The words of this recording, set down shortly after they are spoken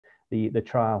the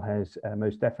trial has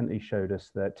most definitely showed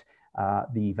us that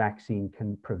the vaccine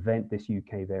can prevent this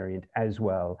UK variant as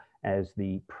well as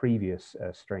the previous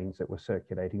strains that were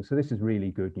circulating. So this is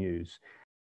really good news.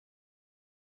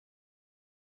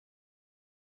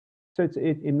 So it's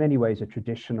in many ways a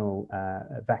traditional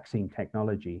vaccine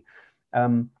technology.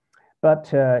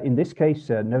 But in this case,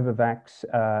 Novavax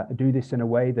do this in a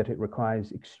way that it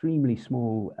requires extremely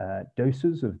small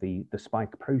doses of the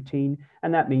spike protein,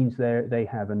 and that means they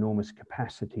have enormous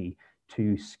capacity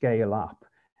to scale up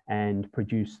and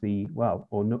produce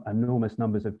enormous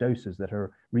numbers of doses that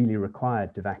are really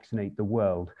required to vaccinate the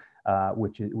world,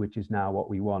 which is now what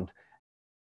we want.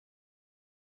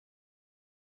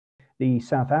 The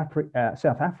South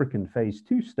African phase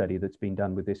 2 study that's been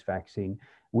done with this vaccine,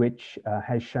 which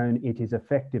has shown it is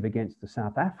effective against the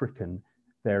South African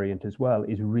variant as well,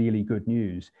 is really good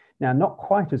news. Now, not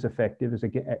quite as effective as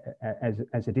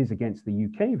it is against the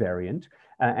UK variant,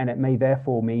 and it may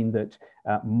therefore mean that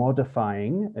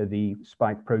modifying the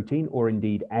spike protein, or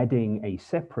indeed adding a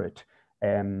separate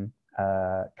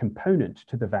component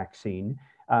to the vaccine,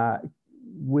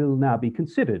 will now be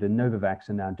considered, and Novavax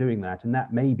are now doing that, and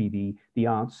that may be the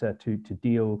answer to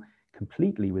deal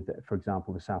completely with, for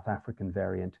example, the South African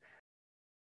variant.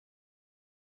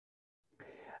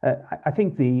 I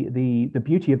think the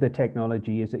beauty of the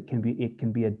technology is it can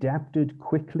be adapted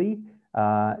quickly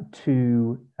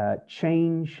to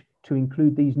change to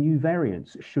include these new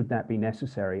variants should that be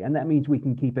necessary, and that means we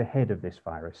can keep ahead of this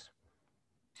virus.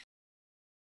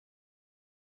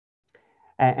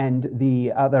 And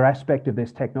the other aspect of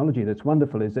this technology that's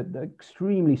wonderful is that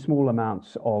extremely small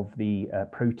amounts of the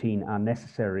protein are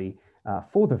necessary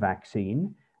for the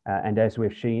vaccine. And as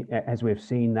we've seen,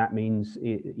 that means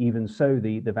even so,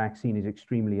 the vaccine is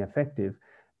extremely effective.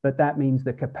 But that means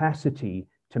the capacity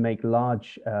to make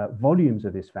large volumes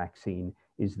of this vaccine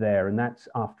is there. And that's,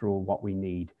 after all, what we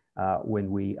need when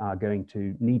we are going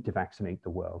to need to vaccinate the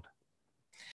world.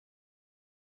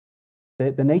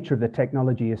 The nature of the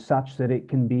technology is such that it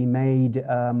can be made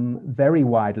very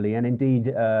widely, and indeed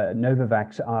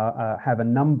Novavax have a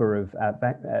number of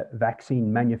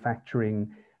vaccine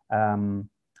manufacturing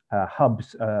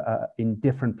hubs in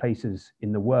different places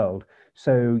in the world.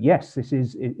 So yes, this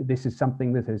is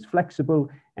something that is flexible,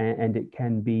 and it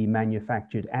can be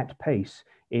manufactured at pace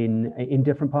in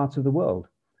different parts of the world.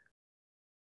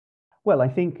 Well, I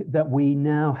think that we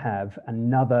now have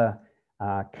another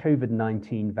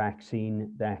COVID-19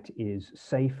 vaccine that is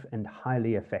safe and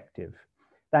highly effective.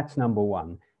 That's number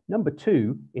one. Number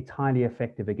two, it's highly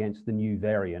effective against the new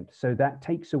variant. So that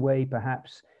takes away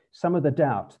perhaps some of the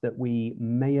doubt that we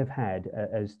may have had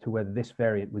as to whether this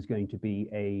variant was going to be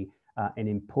an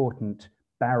important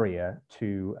barrier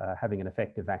to having an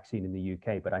effective vaccine in the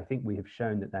UK. But I think we have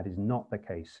shown that that is not the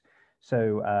case.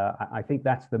 So I think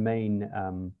that's the main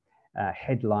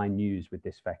headline news with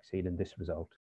this vaccine and this result.